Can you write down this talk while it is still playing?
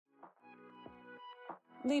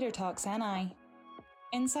LeaderTalksNI.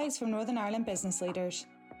 Insights from Northern Ireland business leaders.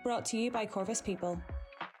 Brought to you by Corvus People.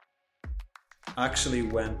 Actually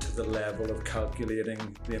went to the level of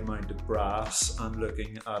calculating the amount of brass and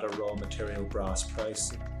looking at a raw material brass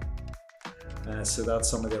price. So that's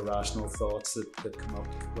some of the irrational thoughts that come up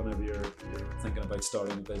whenever you're thinking about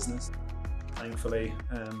starting a business. Thankfully,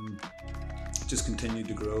 just continued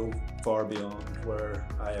to grow far beyond where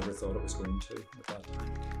I ever thought it was going to at that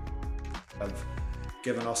time. They've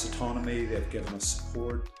given us autonomy, they've given us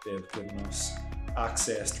support, they've given us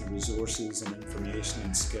access to resources and information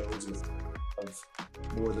and skills have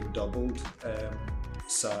more than doubled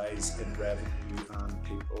size in revenue and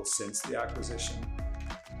people since the acquisition.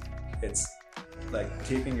 It's like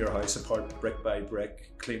taking your house apart brick by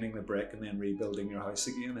brick, cleaning the brick and then rebuilding your house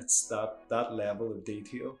again. It's that level of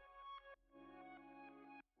detail.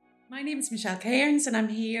 My name is Michelle Cairns and I'm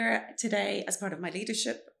here today as part of my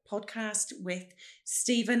leadership podcast with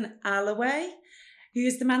Steven Allaway, who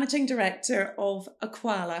is the Managing Director of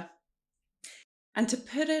Aqualla. And to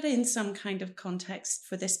put it in some kind of context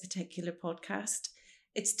for this particular podcast,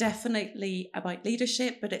 it's definitely about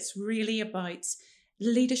leadership, but it's really about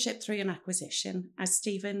leadership through an acquisition, as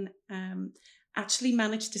Steven actually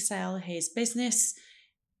managed to sell his business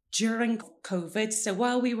during COVID. So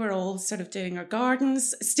while we were all sort of doing our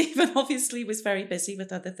gardens, Steven obviously was very busy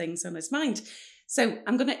with other things on his mind. So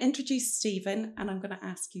I'm going to introduce Steven and I'm going to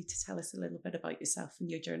ask you to tell us a little bit about yourself and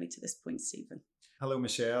your journey to this point, Steven. Hello,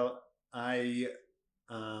 Michelle. I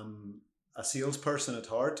am a salesperson at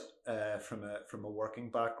heart. From a working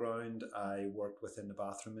background, I worked within the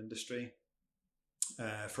bathroom industry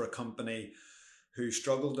for a company who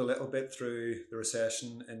struggled a little bit through the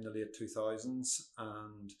recession in the late 2000s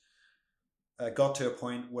and got to a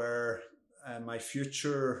point where my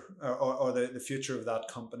future or the future of that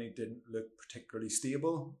company didn't look particularly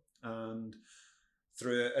stable. And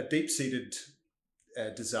through a deep-seated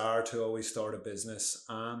desire to always start a business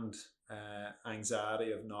and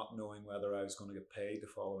anxiety of not knowing whether I was going to get paid the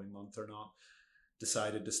following month or not,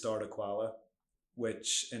 decided to start Aqualla,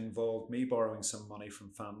 which involved me borrowing some money from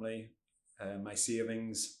family, my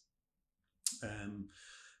savings,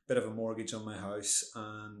 bit of a mortgage on my house,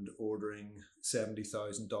 and ordering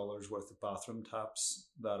 $70,000 worth of bathroom taps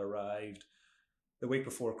that arrived the week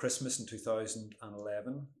before Christmas in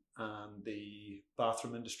 2011. And the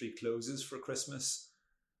bathroom industry closes for Christmas.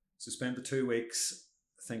 So spent the 2 weeks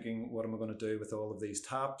thinking, what am I going to do with all of these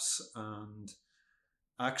taps? And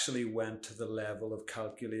actually went to the level of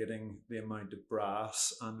calculating the amount of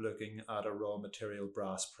brass and looking at a raw material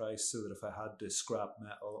brass price so that if I had to scrap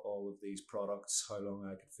metal all of these products, how long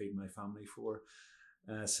I could feed my family for.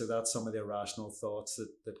 So that's some of the irrational thoughts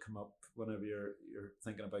that come up whenever you're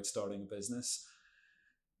thinking about starting a business.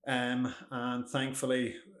 And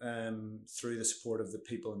thankfully, through the support of the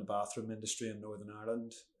people in the bathroom industry in Northern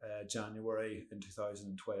Ireland, January in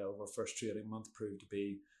 2012, our first trading month, proved to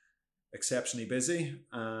be exceptionally busy,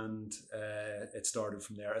 and it started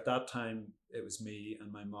from there. At that time, it was me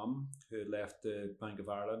and my mum who had left the Bank of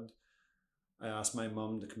Ireland. I asked my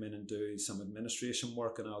mum to come in and do some administration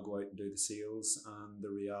work and I'll go out and do the sales, and the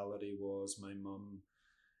reality was my mum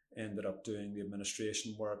ended up doing the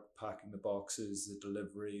administration work, packing the boxes, the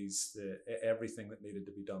deliveries, everything that needed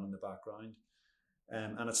to be done in the background.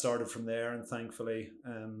 And it started from there, and thankfully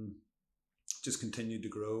just continued to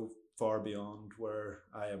grow far beyond where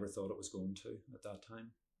I ever thought it was going to at that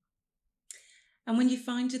time. And when you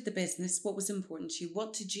founded the business, what was important to you?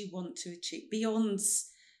 What did you want to achieve beyond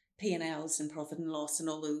P&Ls and profit and loss and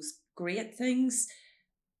all those great things?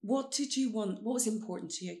 What did you want? What was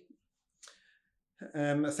important to you?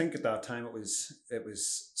 I think at that time it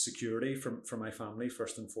was security for my family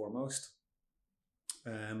first and foremost.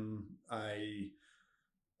 I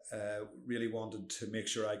really wanted to make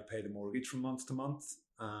sure I could pay the mortgage from month to month.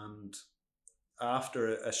 And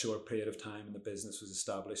after a short period of time and the business was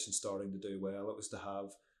established and starting to do well, it was to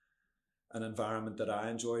have an environment that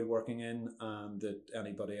I enjoyed working in and that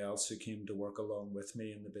anybody else who came to work along with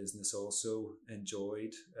me in the business also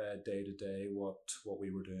enjoyed day to day what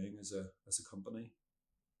we were doing as a company.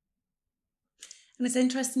 And it's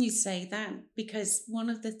interesting you say that, because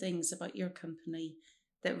one of the things about your company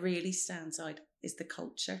that really stands out is the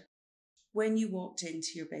culture. When you walked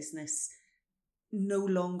into your business, no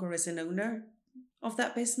longer as an owner of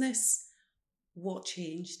that business, what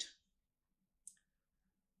changed?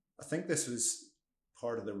 I think this was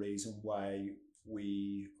part of the reason why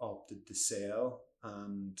we opted to sell,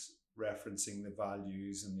 and referencing the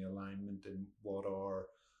values and the alignment in what our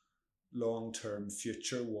long-term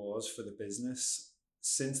future was for the business.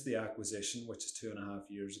 Since the acquisition, which is 2.5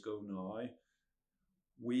 years ago now,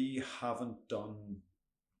 we haven't done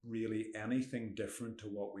really anything different to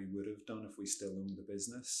what we would have done if we still owned the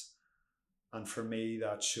business. And for me,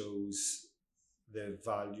 that shows the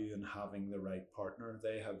value in having the right partner.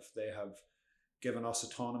 They have given us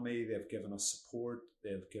autonomy, they've given us support,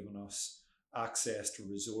 they've given us access to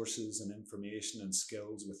resources and information and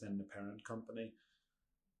skills within the parent company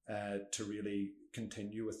to really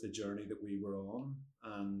continue with the journey that we were on.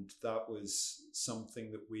 And that was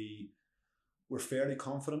something that we were fairly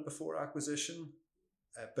confident before acquisition,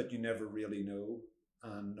 but you never really know.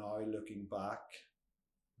 And now looking back,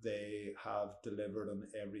 they have delivered on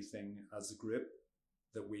everything as a group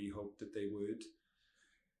that we hoped that they would.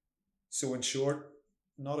 So in short,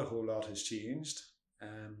 not a whole lot has changed.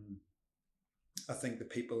 I think the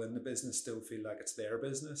people in the business still feel like it's their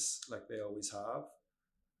business, like they always have.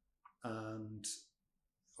 And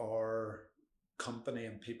our company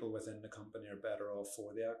and people within the company are better off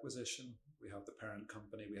for the acquisition. We have the parent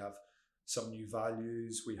company, we have some new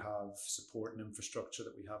values, we have support and infrastructure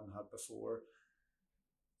that we haven't had before.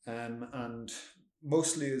 And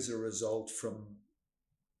mostly as a result from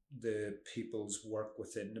the people's work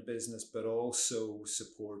within the business, but also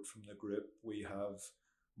support from the group. We have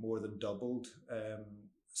more than doubled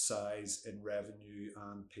size in revenue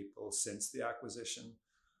and people since the acquisition,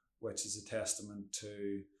 which is a testament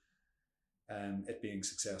to it being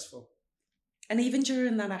successful. And even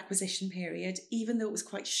during that acquisition period, even though it was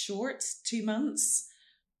quite short, 2 months,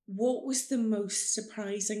 what was the most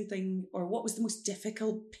surprising thing, or what was the most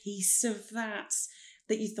difficult piece of that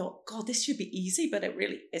you thought, God, this should be easy, but it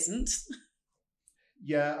really isn't?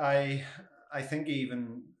 Yeah, I think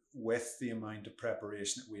even with the amount of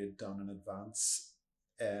preparation that we had done in advance,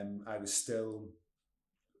 I was still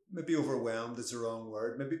maybe overwhelmed is the wrong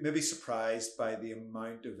word, maybe surprised by the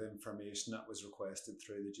amount of information that was requested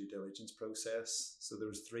through the due diligence process. So there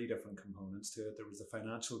was 3 different components to it. There was the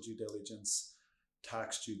financial due diligence,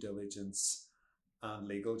 tax due diligence, and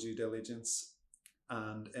legal due diligence.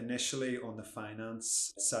 And initially on the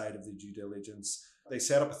finance side of the due diligence, they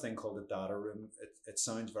set up a thing called a data room. It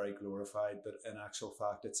sounds very glorified, but in actual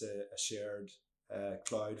fact, it's a shared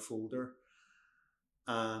cloud folder.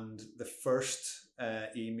 And the first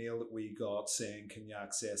email that we got saying, can you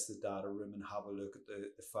access the data room and have a look at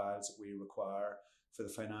the files that we require for the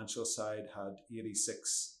financial side, had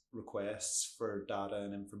 86 requests for data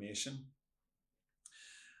and information.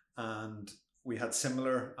 And we had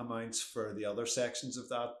similar amounts for the other sections of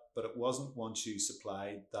that, but it wasn't once you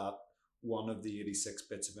supplied that one of the 86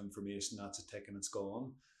 bits of information, that's a tick and it's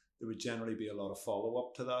gone. There would generally be a lot of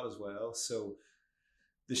follow-up to that as well. So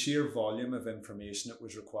the sheer volume of information that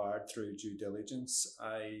was required through due diligence,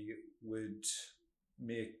 I would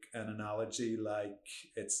make an analogy like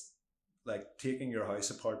it's like taking your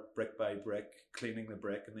house apart brick by brick, cleaning the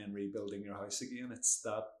brick and then rebuilding your house again. It's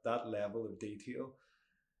that level of detail,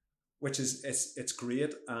 which is it's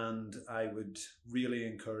great. And I would really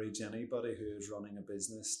encourage anybody who is running a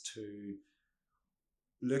business to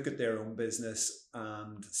look at their own business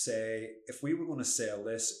and say, if we were going to sell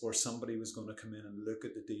this, or somebody was going to come in and look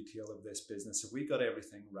at the detail of this business, have we got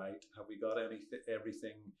everything right? Have we got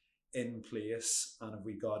everything in place? And have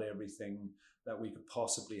we got everything that we could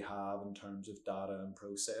possibly have in terms of data and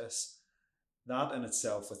process? That in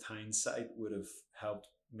itself, with hindsight, would have helped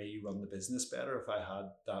me run the business better if I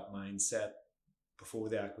had that mindset before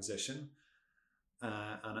the acquisition.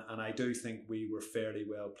 And I do think we were fairly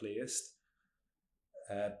well placed.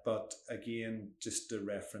 But again, just to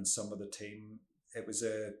reference some of the team, it was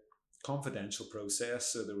a confidential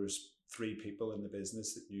process. So there was 3 people in the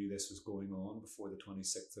business that knew this was going on before the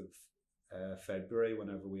 26th of February,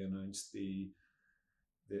 whenever we announced the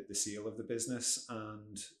sale of the business.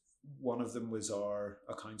 And one of them was our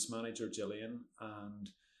accounts manager, Gillian. And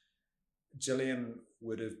Gillian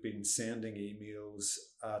would have been sending emails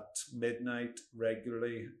at midnight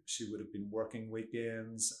regularly. She would have been working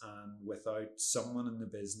weekends, and without someone in the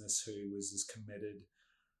business who was as committed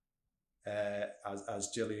as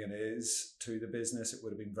Gillian is to the business, it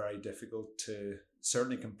would have been very difficult to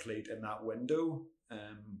certainly complete in that window,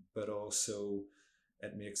 but also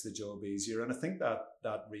it makes the job easier. And I think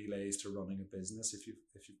that relays to running a business. If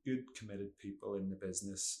you've good committed people in the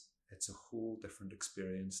business, it's a whole different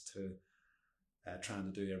experience to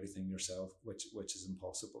trying to do everything yourself, which is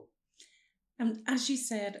impossible. And as you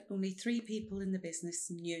said, only 3 people in the business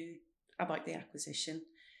knew about the acquisition.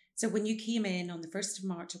 So when you came in on the 1st of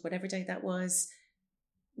March, or whatever day that was,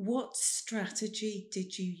 what strategy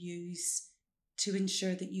did you use to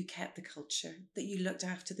ensure that you kept the culture, that you looked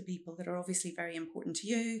after the people that are obviously very important to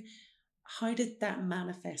you? How did that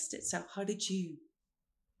manifest itself? How did you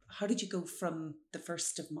go from the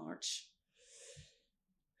 1st of March?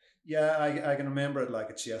 Yeah, I can remember it like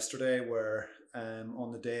it's yesterday, where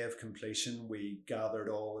on the day of completion, we gathered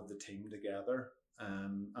all of the team together,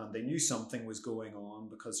 and they knew something was going on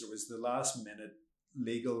because there was the last minute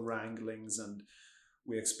legal wranglings, and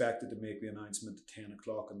we expected to make the announcement at 10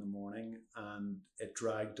 o'clock in the morning, and it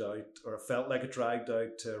dragged out, or it felt like it dragged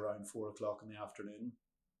out to around 4 o'clock in the afternoon.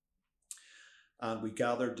 And we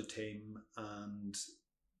gathered the team and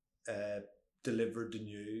delivered the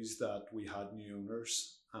news that we had new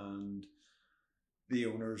owners, and the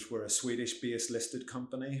owners were a Swedish-based listed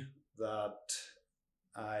company that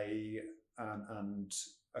I and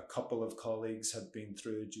a couple of colleagues had been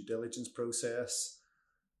through a due diligence process.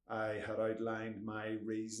 I had outlined my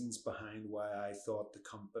reasons behind why I thought the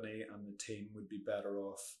company and the team would be better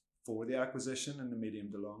off for the acquisition in the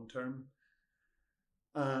medium to long term.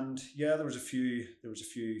 And yeah, there was a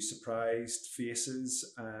few surprised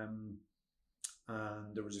faces, and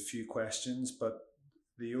there was a few questions, but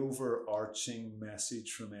the overarching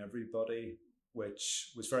message from everybody,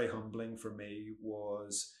 which was very humbling for me,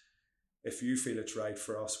 was, if you feel it's right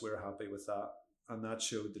for us, we're happy with that. And that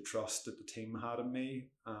showed the trust that the team had in me,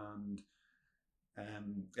 and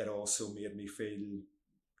it also made me feel,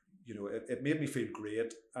 it made me feel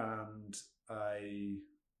great, and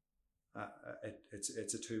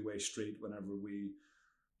it's a two-way street. Whenever we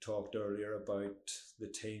talked earlier about the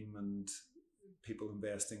team and people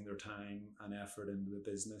investing their time and effort into the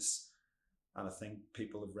business, and I think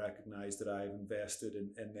people have recognized that I've invested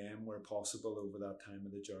in them where possible over that time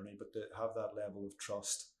of the journey. But to have that level of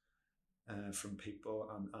trust from people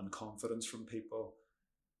and confidence from people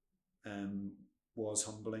was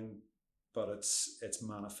humbling, but it's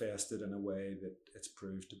manifested in a way that it's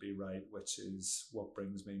proved to be right, which is what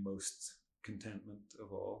brings me most contentment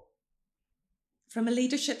of all. From a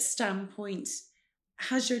leadership standpoint,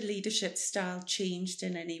 has your leadership style changed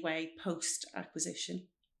in any way post-acquisition?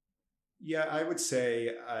 Yeah, I would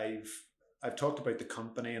say I've talked about the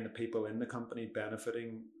company and the people in the company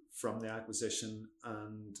benefiting from the acquisition,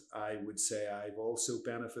 and I would say I've also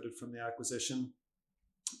benefited from the acquisition.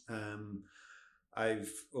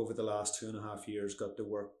 I've, over the last 2.5 years, got to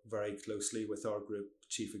work very closely with our group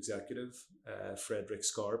chief executive, Fredrik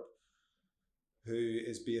Skarp, who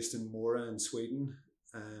is based in Mora in Sweden.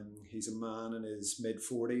 He's a man in his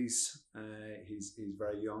mid-40s. He's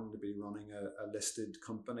very young to be running a listed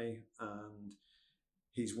company, and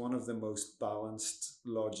he's one of the most balanced,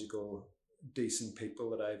 logical, decent people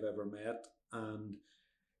that I've ever met. And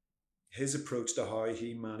his approach to how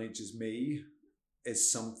he manages me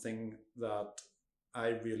is something that I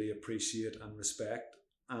really appreciate and respect.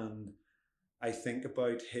 And I think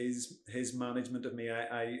about his management of me.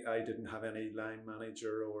 I didn't have any line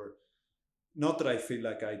manager, or not that I feel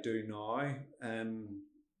like I do now,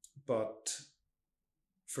 but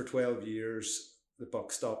for 12 years the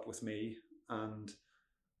buck stopped with me, and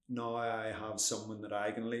now I have someone that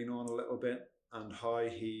I can lean on a little bit, and how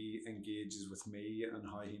he engages with me and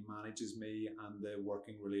how he manages me and the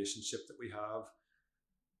working relationship that we have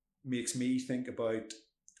makes me think about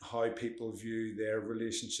how people view their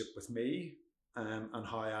relationship with me, and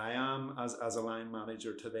how I am as a line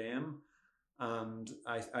manager to them. And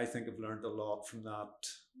I think I've learned a lot from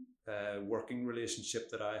that working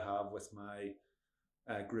relationship that I have with my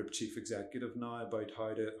group chief executive now, about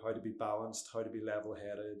how to be balanced, how to be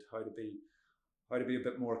level-headed, how to be a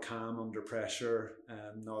bit more calm under pressure,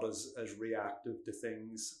 not as reactive to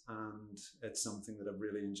things. And it's something that I've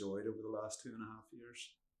really enjoyed over the last 2.5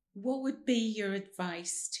 years. What would be your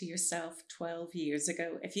advice to yourself 12 years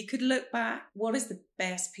ago? If you could look back, what is the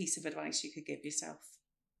best piece of advice you could give yourself?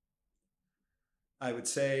 I would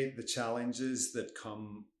say the challenges that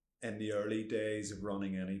come in the early days of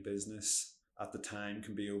running any business at the time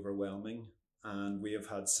can be overwhelming. And we have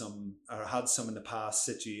had some in the past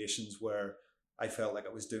situations where I felt like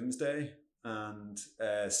it was doomsday, and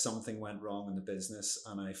something went wrong in the business,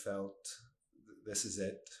 and I felt, this is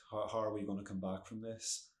it. How are we going to come back from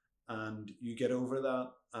this? And you get over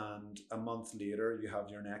that, and a month later you have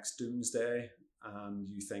your next doomsday, and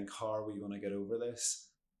you think, how are we going to get over this?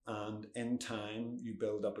 And in time you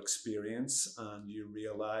build up experience, and you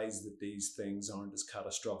realize that these things aren't as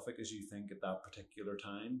catastrophic as you think at that particular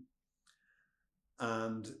time.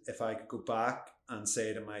 And if I could go back and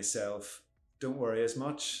say to myself, don't worry as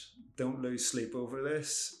much, don't lose sleep over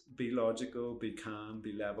this, be logical, be calm,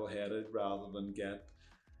 be level-headed, rather than get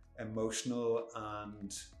emotional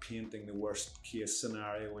and painting the worst case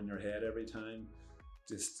scenario in your head every time.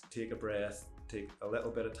 Just take a breath, take a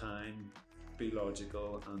little bit of time, be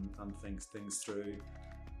logical, and think things through.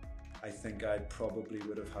 I think I probably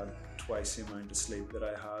would have had twice the amount of sleep that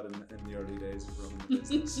I had in the early days of running the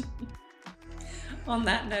business. On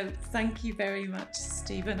that note, thank you very much,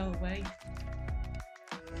 Steven Allaway.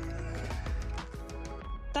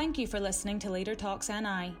 Thank you for listening to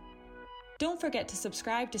LeaderTalksNI. Don't forget to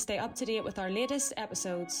subscribe to stay up to date with our latest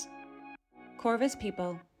episodes. Corvus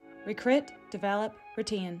People. Recruit, develop,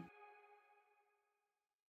 retain.